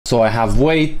So I have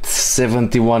weight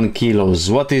 71 kilos.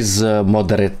 What is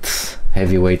moderate,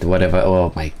 heavyweight, whatever?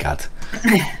 Oh my god.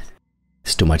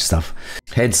 It's too much stuff.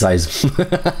 Head size.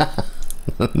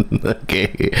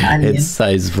 Okay. Alien. Head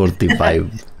size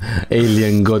 45.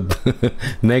 Alien god.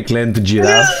 Neck length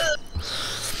giraffe.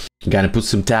 Gonna put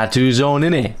some tattoos on,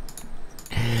 innit?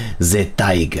 The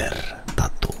tiger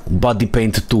tattoo. Body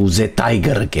paint 2, the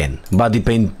tiger again. Body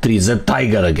paint 3, the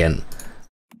tiger again.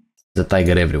 The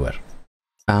tiger everywhere.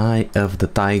 Eye of the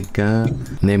tiger.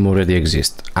 Name already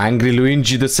exists. Angry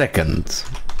Luigi the Second.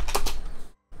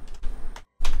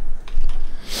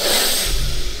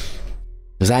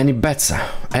 Zany Betsa.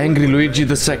 Angry Luigi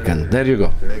the Second. There you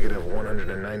go.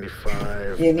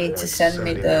 -195. You need to send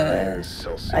me the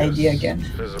ID again.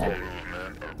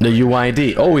 The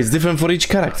UID. Oh, it's different for each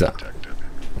character.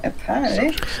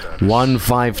 Apparently.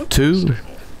 152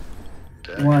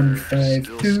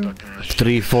 152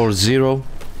 340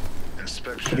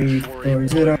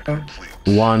 340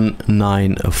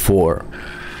 194.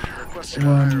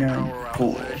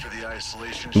 194.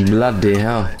 Bloody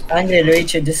hell. Angry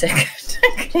Luigi the Second.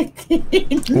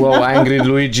 Well, Angry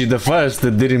Luigi the First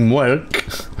didn't work.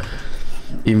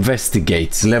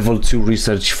 Investigates. Level 2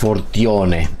 research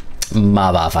Fortione.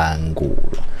 Mavafangulo.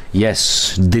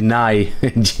 Yes, deny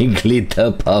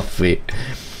Jigglypuffy.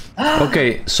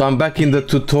 Okay, so I'm back in the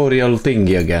tutorial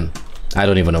thingy again. I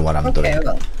don't even know what I'm doing.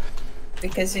 Well,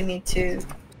 because you need to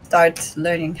start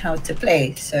learning how to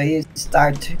play. So you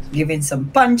start giving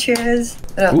some punches.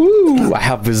 Ooh, I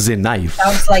have the knife.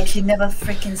 Sounds like you never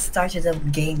freaking started a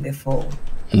game before.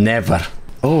 Never.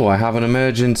 Oh, I have an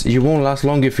emergency. You won't last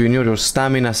long if you know your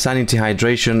stamina, sanity,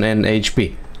 hydration, and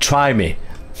HP. Try me.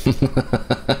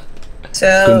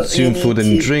 So consume food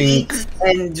and drink. Eat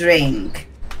and drink.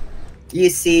 You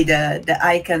see the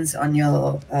icons on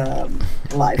your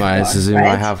life bar, right?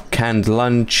 I have canned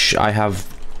lunch. I have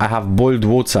boiled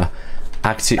water.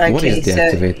 Okay, what is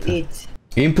deactivate?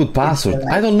 Input password.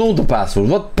 I don't know the password.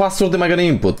 What password am I gonna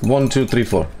input? 1 2 3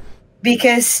 4.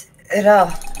 Because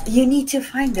you need to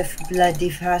find the bloody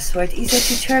password. It's a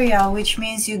tutorial, which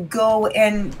means you go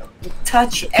and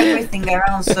touch everything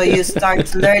around, so you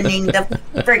start learning the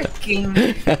freaking.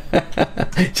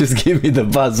 Just give me the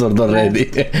password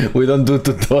already. We don't do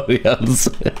tutorials.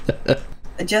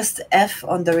 Just F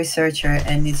on the researcher,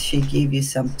 and it should give you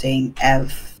something.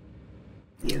 F.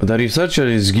 The researcher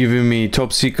is giving me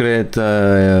top secret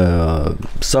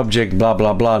subject, blah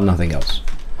blah blah, nothing else.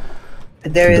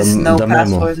 There is no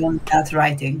password on that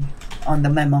writing on the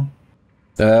memo.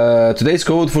 Today's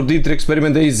code for D3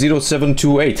 experiment is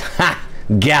 0728. Ha!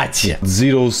 Gotcha!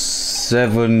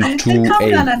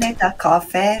 0728.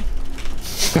 Coffee.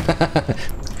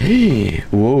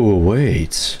 Whoa,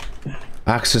 wait.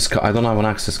 Access card. I don't have an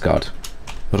access card.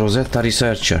 Rosetta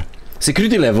researcher.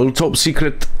 Security level, top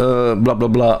secret, blah blah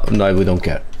blah. No, we don't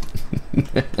care.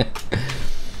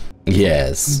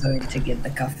 Yes. I'm going to get the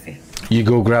coffee. You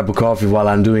go grab a coffee while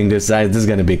I'm doing this. This is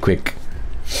gonna be quick.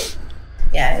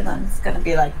 Yeah, it's gonna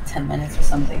be like 10 minutes or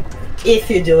something. If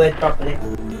you do it properly.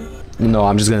 No,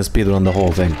 I'm just gonna speedrun the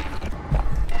whole thing.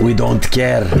 We don't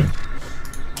care.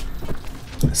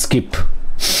 Skip.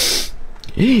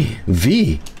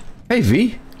 V. Hey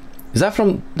V. Is that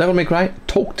from Devil May Cry?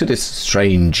 Talk to this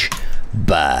strange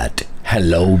bird.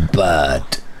 Hello,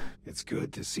 bird. It's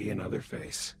good to see another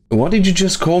face. What did you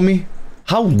just call me?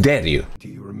 How dare you? Do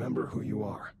you remember who you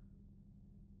are?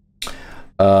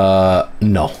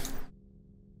 No.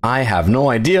 I have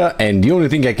no idea, and the only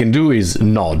thing I can do is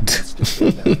nod.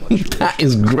 That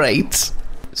is great.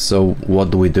 So,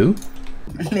 what do we do?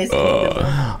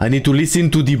 I need to listen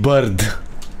to the bird.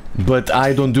 But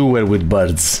I don't do well with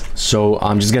birds. So,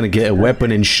 I'm just gonna get a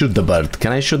weapon and shoot the bird.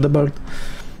 Can I shoot the bird?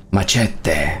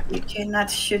 Machete. You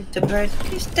cannot shoot the bird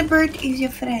because the bird is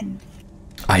your friend.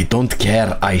 I don't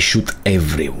care. I shoot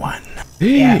everyone.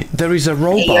 Yeah. There is a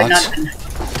robot. Hey, you're not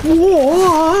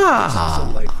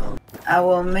Wow. I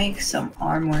will make some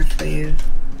armor for you.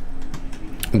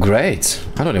 Great.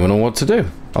 I don't even know what to do.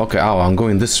 Okay, oh, I'm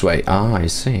going this way. Ah, I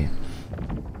see.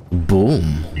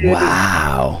 Boom.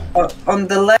 Wow. On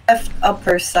the left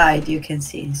upper side, you can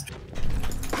see.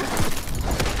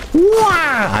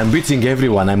 Wow. I'm beating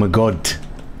everyone. I'm a god.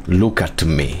 Look at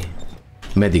me.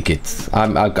 Medikit.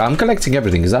 I'm collecting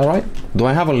everything. Is that right? Do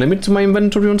I have a limit to my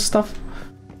inventory and stuff?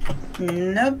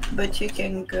 Nope, but you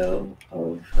can go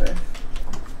over.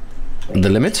 The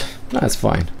limit? That's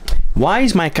fine. Why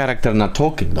is my character not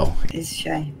talking though? He's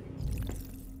shy.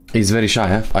 He's very shy,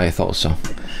 huh? I thought so.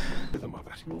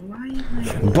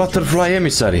 Butterfly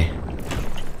emissary.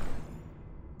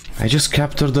 I just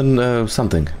captured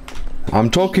something. I'm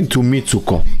talking to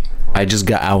Mitsuko. I just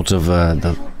got out of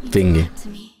the thingy.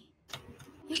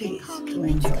 to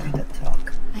enjoy the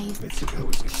talk. Mitsuko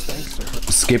is thanks to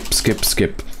her. Skip, skip,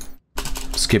 skip.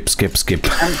 Skip, skip, skip.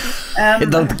 I I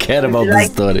don't care about the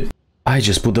story. I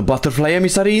just put the butterfly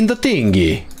emissary in the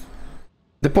thingy.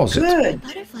 Deposit. Good.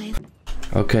 Butterflies.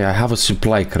 Okay, I have a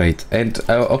supply crate. And,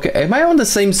 okay, am I on the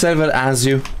same server as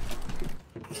you?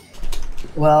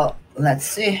 Well, let's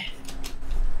see.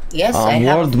 Yes, I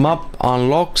have. World map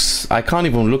unlocks. I can't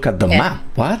even look at the map.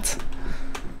 What?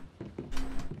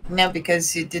 No,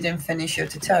 because you didn't finish your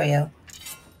tutorial.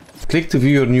 Click to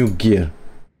view your new gear.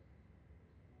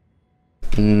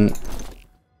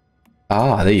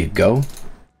 Ah, there you go.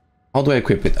 How do I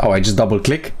equip it? Oh, I just double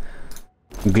click.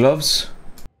 Gloves.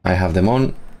 I have them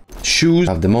on. Shoes.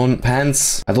 I have them on.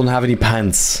 Pants. I don't have any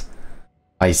pants.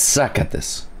 I suck at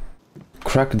this.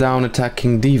 Crackdown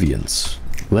attacking deviants.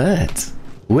 What?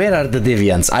 Where are the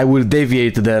deviants? I will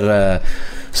deviate their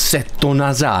setto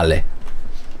nasale.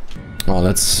 Oh,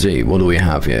 let's see. What do we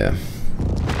have here?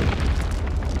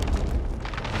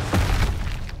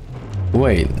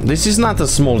 Wait, this is not a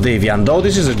small deviant though,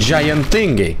 this is a giant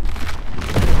thingy.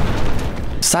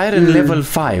 Siren level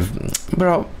 5.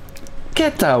 Bro,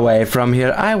 get away from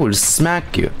here, I will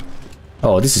smack you.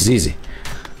 Oh, this is easy.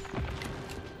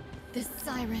 The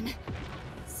siren.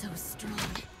 So strong.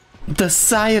 The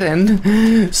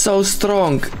siren, so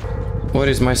strong. Where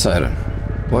is my siren?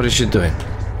 What is she doing?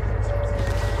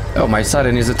 Oh, my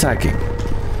siren is attacking.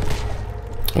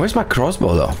 Where's my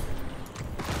crossbow though?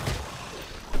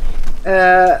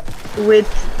 With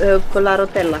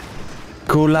Colarotella.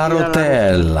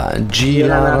 Colarotella,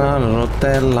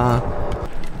 Gilarotella.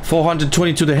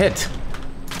 420 to the head.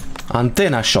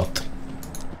 Antenna shot.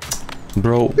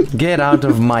 Bro, get out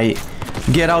of my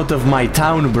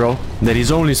town, bro. There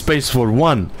is only space for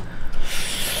one.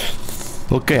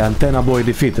 Okay, antenna boy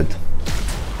defeated.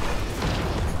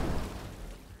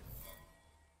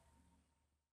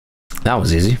 That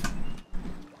was easy.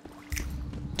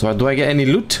 So do I get any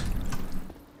loot?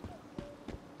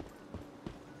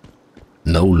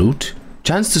 No loot.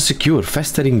 Chance to secure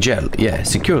festering gel. Yeah,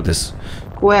 secure this.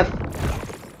 Where?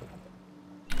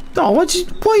 No, why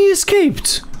you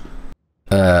escaped?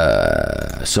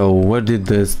 So where did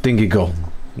the thingy go?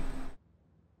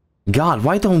 God,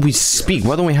 why don't we speak?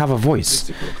 Why don't we have a voice?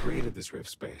 Mitsuko created this rift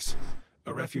space,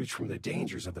 a refuge from the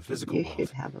dangers of the physical You world. should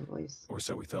have a voice. Or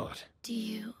so we thought. Do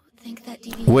you think that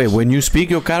deviation... Wait, when you speak,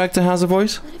 your character has a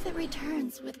voice? What if it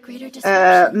returns with greater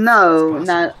disruption? No,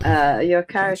 not your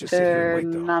Can't just sit here character, and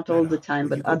wait, though. not all the Anna, time, will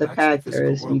but you go other back to the physical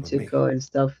characters, world with me? Mitsuko and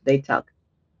stuff, they talk.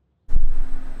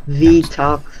 V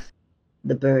talks,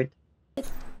 the bird.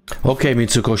 Okay,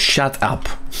 Mitsuko, shut up.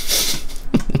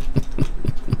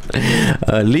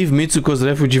 Leave Mitsuko's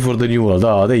refugee for the new world.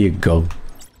 Oh, there you go.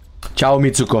 Ciao,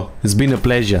 Mitsuko. It's been a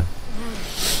pleasure.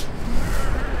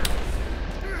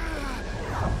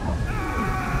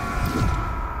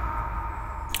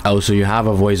 Oh, so you have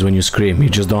a voice when you scream. You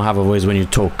just don't have a voice when you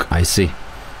talk. I see.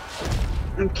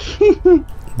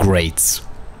 Great.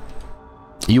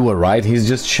 You were right. He's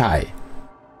just shy.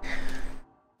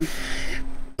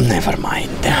 Never mind.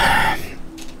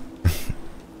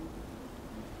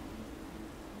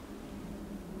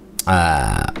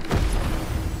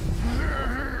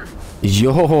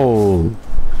 Yo,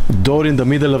 door in the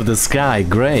middle of the sky.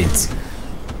 Great.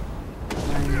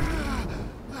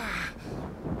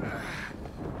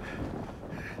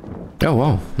 Oh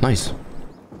wow, nice.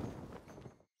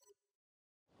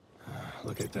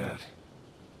 Look at that.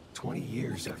 20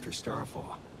 years after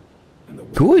Starfall. And the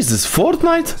Who is this?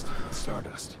 Fortnite?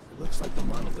 Stardust. It looks like the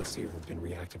monoliths here have been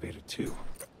reactivated too.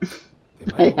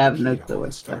 I have no clue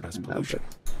what's Stardust talking about. pollution.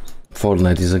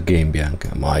 Fortnite is a game,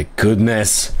 Bianca. My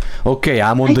goodness. Okay,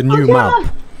 I'm on the new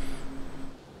map.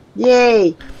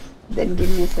 Yay! Then give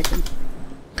me a second.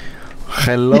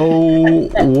 Hello,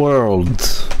 world.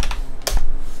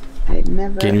 I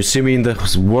never. Can you see me in the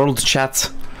world chat?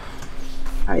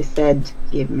 I said,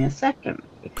 give me a second.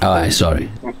 Oh, sorry.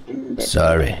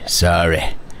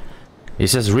 Sorry. It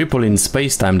says ripple in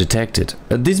space-time detected.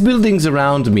 These buildings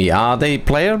around me, are they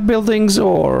player buildings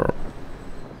or...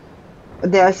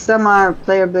 There are some are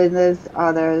player buildings,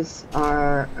 others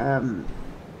are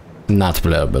Not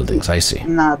player buildings, I see.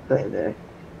 not player.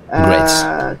 Great.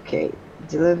 Okay,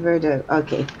 delivered.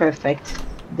 Okay, perfect.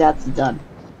 That's done.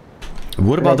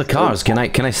 What about the Let's cars? Can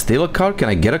I steal a car? Can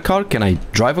I get a car? Can I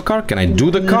drive a car? Can I do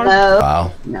the car? No.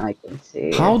 Wow. Now I can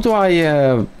see. How do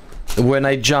I, when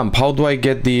I jump, how do I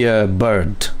get the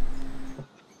bird?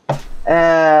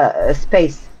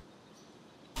 Space.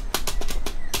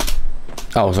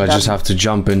 Oh, so I just have to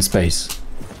jump in space.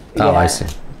 Oh, I see.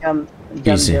 Jump,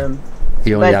 Easy. jump.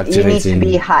 You only But you need activate to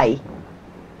be in...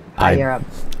 higher up.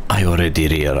 I already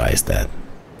realized that.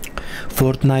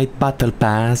 Fortnite Battle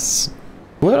Pass.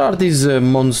 Where are these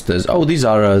monsters? Oh, these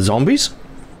are zombies?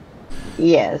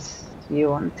 Yes, you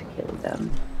want to kill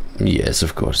them. Yes,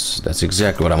 of course. That's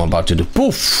exactly what I'm about to do.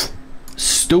 Poof!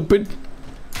 Stupid.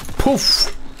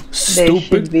 Poof!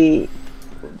 Stupid.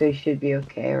 They should be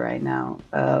okay right now.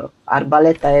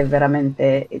 Arbaleta è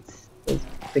veramente, it's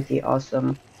pretty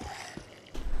awesome.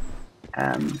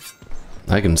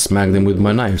 I can smack them with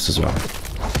my knives as well.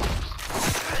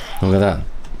 Look at that.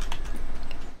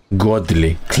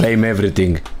 Godly. Claim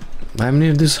everything. I'm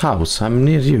near this house. I'm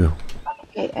near you.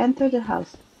 Okay, enter the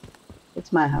house.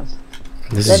 It's my house.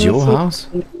 This is your house?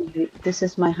 This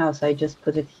is my house. I just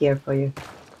put it here for you.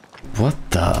 What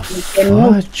the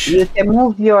fudge? You can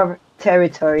move your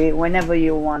territory whenever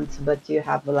you want, but you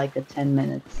have like a 10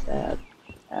 minutes.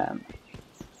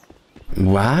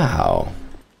 Wow.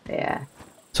 Yeah.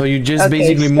 So you just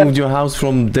basically moved your house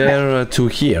from there to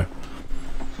here?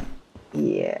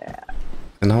 Yeah.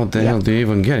 And how the hell do you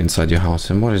even get inside your house?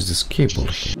 And what is this cable?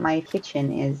 My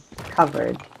kitchen is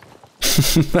covered.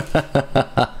 Son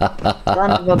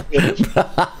of a bitch.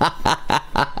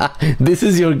 This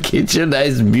is your kitchen? That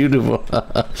is beautiful.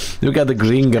 Look at the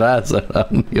green grass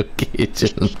around your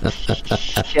kitchen.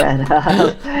 Shut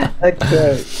up.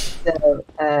 Okay, so,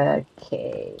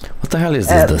 okay. What the hell is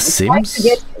this, The Sims?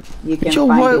 You can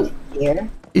find it here.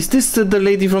 Is this the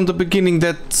lady from the beginning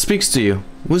that speaks to you?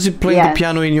 Was he playing the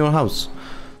piano in your house?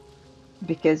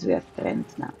 Because we are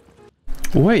friends now.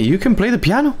 Wait, you can play the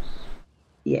piano?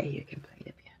 Yeah, you can play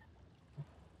the piano.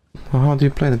 Well, how do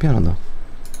you play the piano though?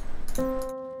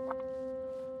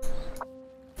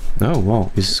 Oh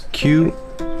wow, it's Q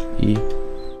E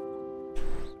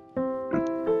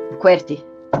QWERTY.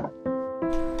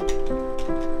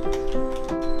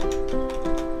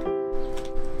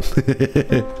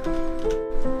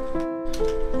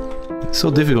 So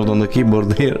difficult on the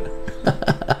keyboard here.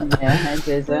 Yeah, it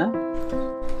is, huh?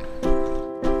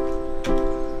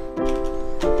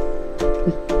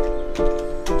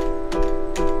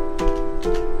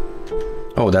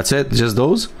 Oh, that's it? Just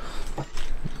those?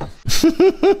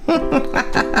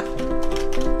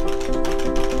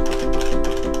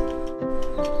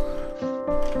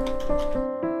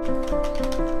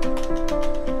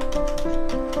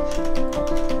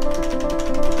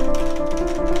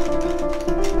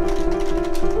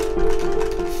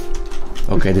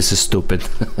 Okay, this is stupid.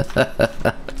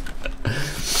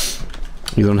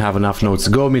 You don't have enough notes.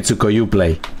 Go, Mitsuko, you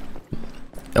play.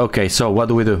 Okay, so what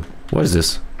do we do? What is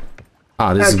this?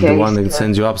 Ah, this is the one that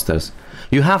sends you upstairs.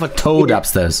 You have a toad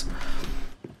upstairs.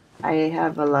 I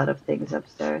have a lot of things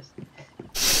upstairs.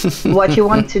 What you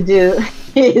want to do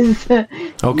is...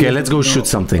 Okay, let's go shoot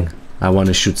something. I want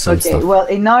to shoot some stuff. Okay, well,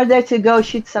 in order to go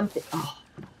shoot something... Oh,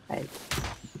 right.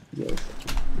 Yes,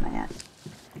 man.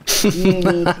 You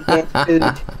need to get food.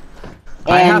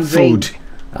 I have food.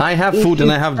 I have food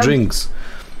and I have drinks.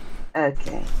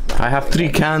 Okay. I have 3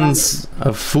 cans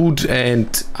of food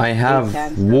and I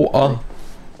have water.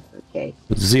 Okay.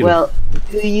 0. Well,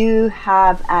 do you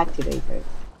have activators?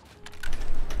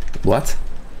 What?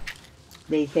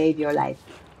 They save your life.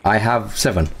 I have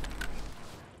 7.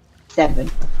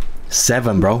 7.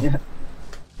 7, bro.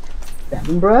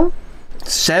 7, bro?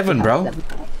 7, bro. 7.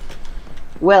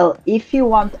 Well, if you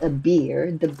want a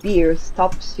beer, the beer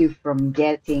stops you from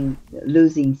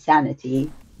losing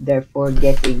sanity, therefore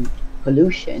getting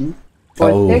pollution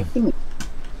for 30 minutes.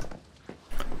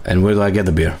 And where do I get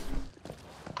the beer?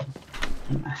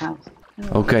 In my house.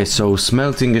 Okay, so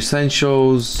smelting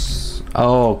essentials.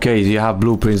 Oh, okay, you have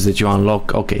blueprints that you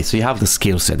unlock. Okay, so you have the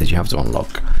skill set that you have to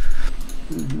unlock.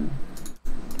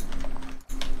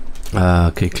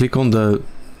 Okay, click on the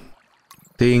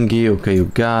thingy. Okay, you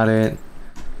got it.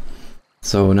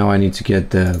 So now I need to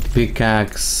get the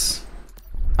pickaxe.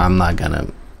 I'm not gonna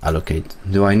allocate.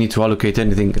 Do I need to allocate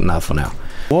anything? Not for now.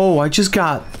 Whoa, I just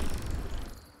got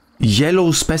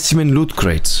yellow specimen loot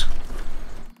crates.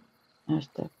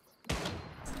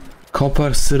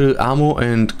 Copper SR ammo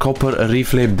and copper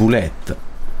rifle bullet.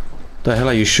 The hell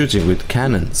are you shooting with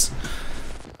cannons?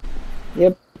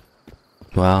 Yep.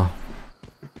 Wow.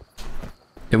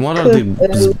 And what are the...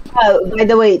 by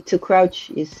the way, to crouch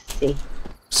is C.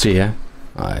 C, yeah?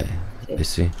 I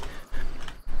see.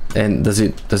 And does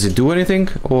it do anything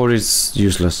or is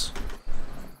useless?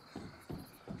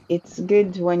 It's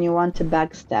good when you want to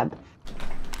backstab.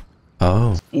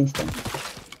 Oh. Instant.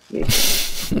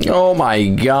 Oh my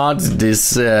god,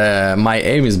 this my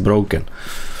aim is broken.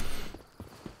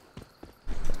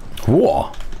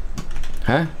 Whoa.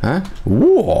 Huh?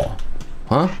 Whoa.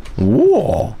 Huh?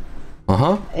 Whoa.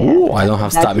 Uh-huh. Whoa, I don't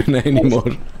have stamina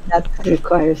anymore. That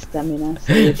requires stamina,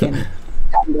 so you can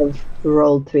kind of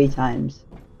roll 3 times.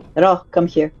 Ro, come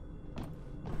here.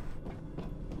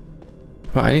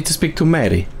 Oh, I need to speak to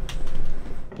Mary.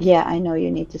 Yeah, I know you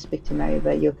need to speak to Mary,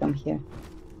 but you come here.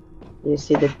 You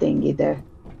see the thingy there?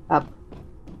 Up.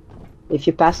 If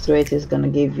you pass through it, it's gonna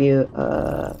give you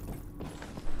a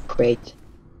crate.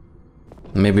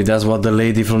 Maybe that's what the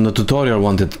lady from the tutorial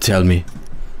wanted to tell me.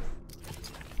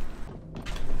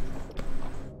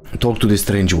 Talk to this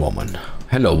strange woman.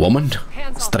 Hello, woman.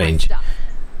 Strange.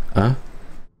 Huh?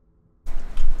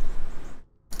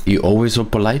 You always so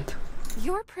polite?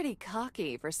 You're pretty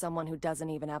cocky for someone who doesn't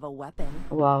even have a weapon.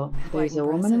 Wow, Quite there's a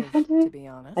woman in impressive, front of me? to be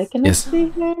honest. I cannot Yes. see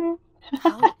her.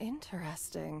 How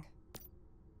interesting.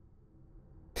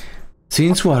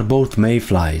 Since we are both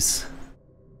mayflies,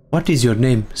 what is your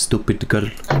name, stupid girl?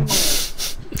 I'm Mary.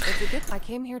 It's a good. I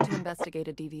came here to investigate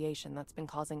a deviation that's been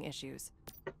causing issues.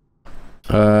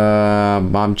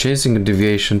 I'm chasing a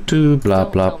deviation too, blah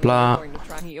Don't blah tell me blah. you're going to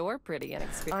try- You're pretty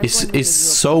inexperienced. It's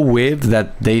so weird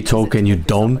that they talk and you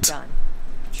don't.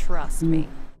 Trust me.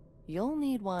 You'll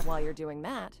need one while you're doing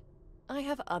that. I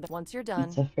have other. Once you're done,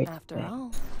 It's a free after play.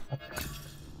 all.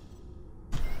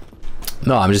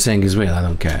 No, I'm just saying it's weird. I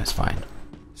don't care. It's fine.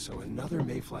 So another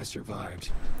mayfly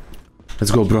survived.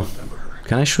 Let's go, bro. Remember her.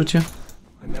 Can I shoot you?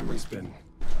 My memory's been...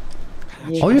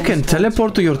 Oh, you can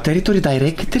teleport to your territory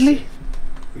directly?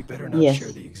 We better not Yes,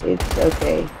 share the exact... it's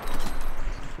okay.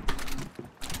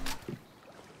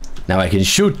 Now I can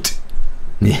shoot.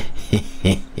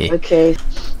 Okay.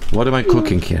 What am I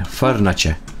cooking here?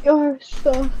 Furniture. You're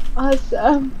so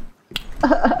awesome.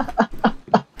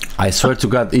 I swear to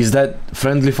God, is that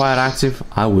friendly fire active?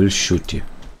 I will shoot you.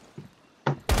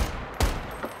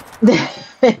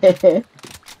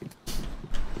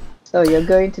 So you're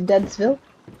going to Deadsville?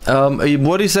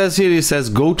 What he says here, he says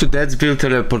go to Deadsville,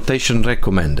 teleportation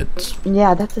recommended.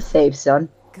 Yeah, that's a safe zone.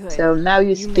 Good. So now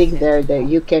you speak made it. there,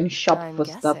 you can shop I'm for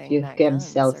stuff, guessing you that can gun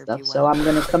sell served stuff. you So well. I'm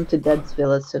gonna come to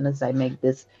Deadsville as soon as I make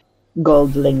this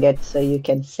gold lingot, so you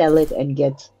can sell it and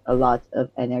get a lot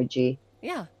of energy.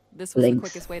 Yeah, this was Links. the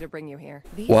quickest way to bring you here.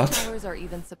 These What? towers are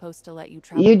even supposed to let you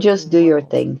travel. You just do between your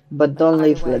worlds. thing, but don't Either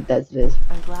leave way. Deadsville.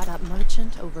 I'm glad that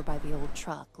merchant over by the old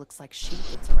truck looks like she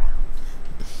gets around.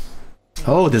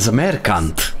 Oh, there's a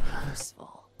merchant. Something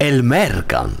useful. El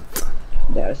merchant.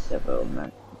 There are several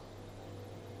men.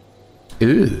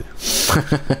 Ooh.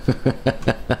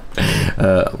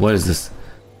 What is this?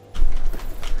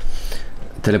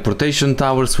 Teleportation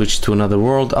tower, switch to another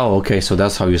world. Oh, okay, so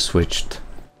that's how you switched.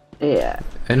 Yeah,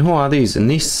 And who are these?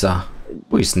 Nissa.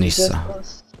 Who is just Nissa? go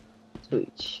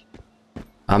switch.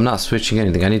 I'm not switching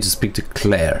anything. I need to speak to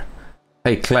Claire.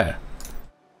 Hey, Claire.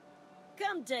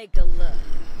 Come take a look.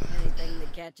 Anything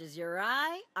that catches your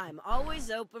eye, I'm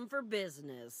always open for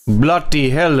business. Bloody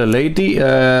hell, lady.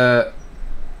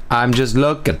 I'm just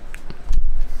looking.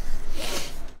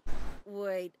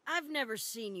 Wait, I've never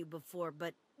seen you before,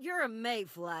 but you're a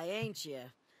mayfly, ain't you?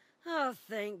 Oh,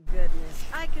 thank goodness.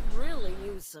 I could really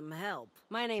use some help.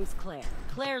 My name's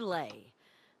Claire Lay.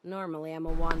 Normally I'm a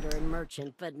wandering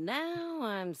merchant, but now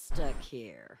I'm stuck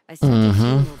here. I sent a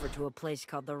team over to a place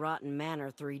called the Rotten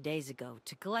Manor 3 days ago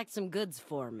to collect some goods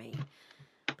for me.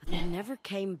 But they never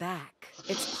came back.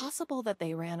 It's possible that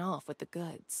they ran off with the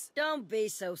goods. Don't be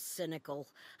so cynical.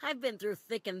 I've been through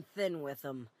thick and thin with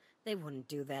them. They wouldn't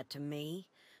do that to me.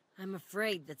 I'm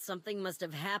afraid that something must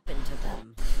have happened to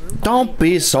them. Don't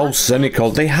be so cynical.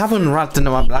 They haven't written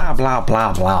about blah blah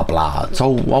blah blah blah.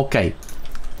 So, okay.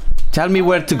 Tell me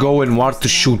where to go and what to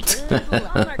shoot.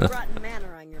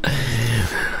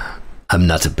 I'm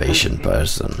not a patient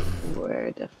person.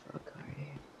 Where the fuck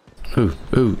are you?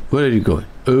 Ooh, where are you going?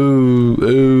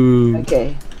 Ooh.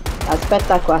 Ok,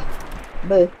 aspetta qua.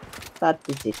 Beh,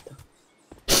 fatti zitto.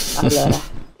 Allora,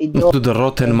 ti do... To the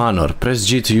Rotten Manor. Press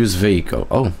G to use vehicle.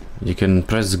 Oh, you can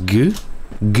press G?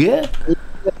 G?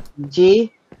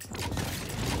 G.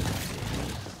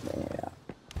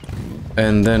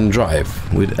 And then drive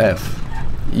with F.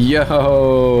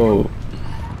 Yo!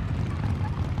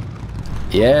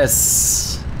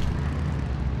 Yes!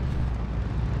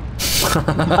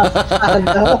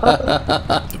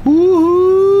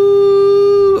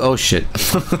 Woohoo! Oh shit.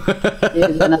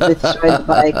 You're gonna destroy the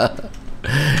bike.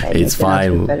 And It's you cannot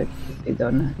fine. repair it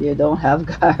if you don't have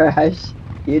garage.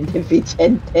 You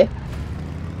deficiente.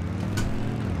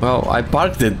 Well, I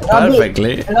parked it Robbie,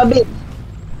 perfectly. Robbie,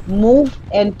 move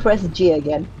and press G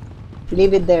again.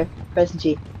 Leave it there. Press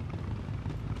G.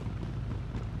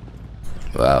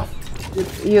 Wow.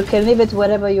 You can leave it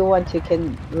wherever you want. You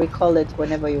can recall it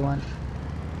whenever you want.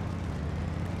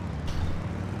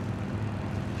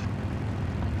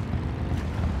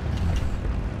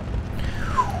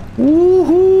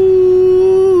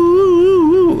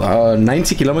 Woohoo!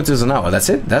 90 kilometers an hour. That's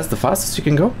it? That's the fastest you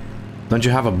can go? Don't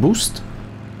you have a boost?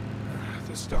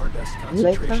 The Stardust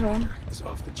concentration here is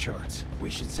off the charts. We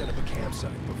should set up a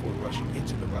campsite before rushing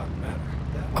into the Rotten Manor.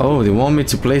 Oh, they want me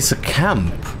to place a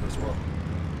camp.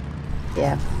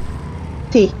 Yeah.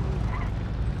 T.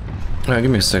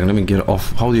 Give me a second. Let me get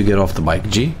off. How do you get off the bike?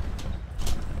 G?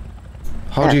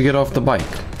 How do you get off the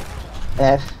bike?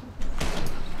 F.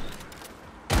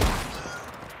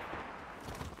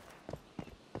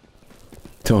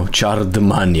 To Char the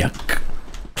Maniac.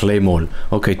 Claymore.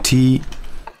 Okay, T.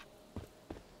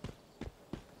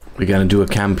 We're gonna do a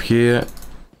camp here.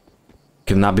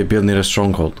 Cannot be built near a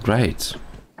stronghold. Great.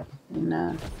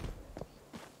 No.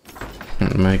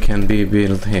 It can be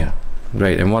built here.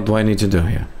 Great. And what do I need to do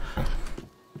here?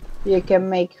 You can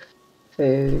make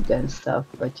food and stuff,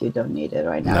 but you don't need it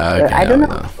right now. Okay, I don't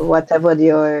know whatever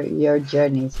your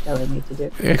journey is telling you to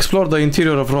do. Explore the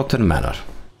interior of Rotten Manor.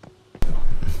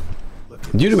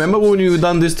 Do you remember when you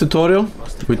done this tutorial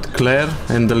with Claire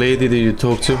and the lady that you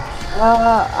talked to?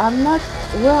 I'm not.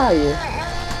 Where are you?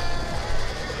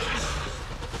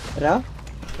 Hello?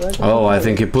 Oh, I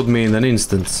think you put me in an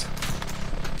instance.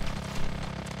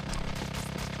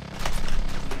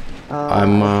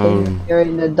 You're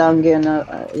in the dungeon.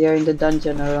 You're in the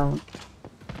dungeon alone.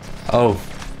 Oh,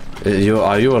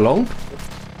 are you alone?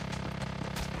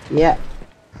 Yeah.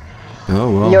 Oh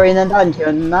well. You're in a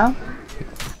dungeon now.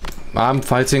 I'm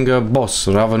fighting a boss,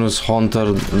 Ravenous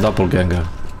Haunter Doppelganger.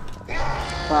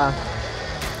 Fuck.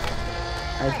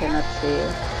 I cannot see you.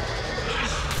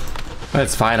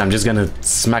 That's fine. I'm just gonna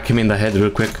smack him in the head real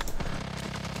quick.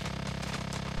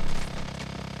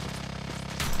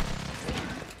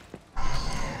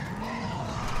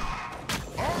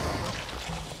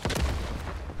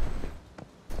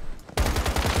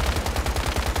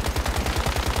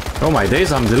 Oh my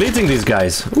days, I'm deleting these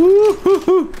guys.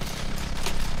 Woo-hoo-hoo.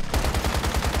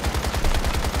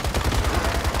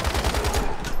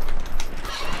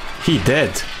 He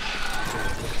dead.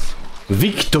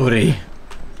 Victory.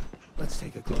 Let's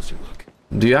take a closer look.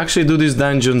 Do you actually do these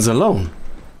dungeons alone?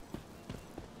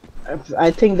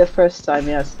 I think the first time,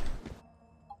 yes.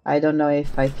 I don't know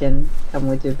if I can come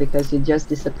with you because you just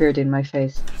disappeared in my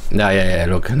face. Yeah,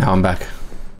 look, now I'm back.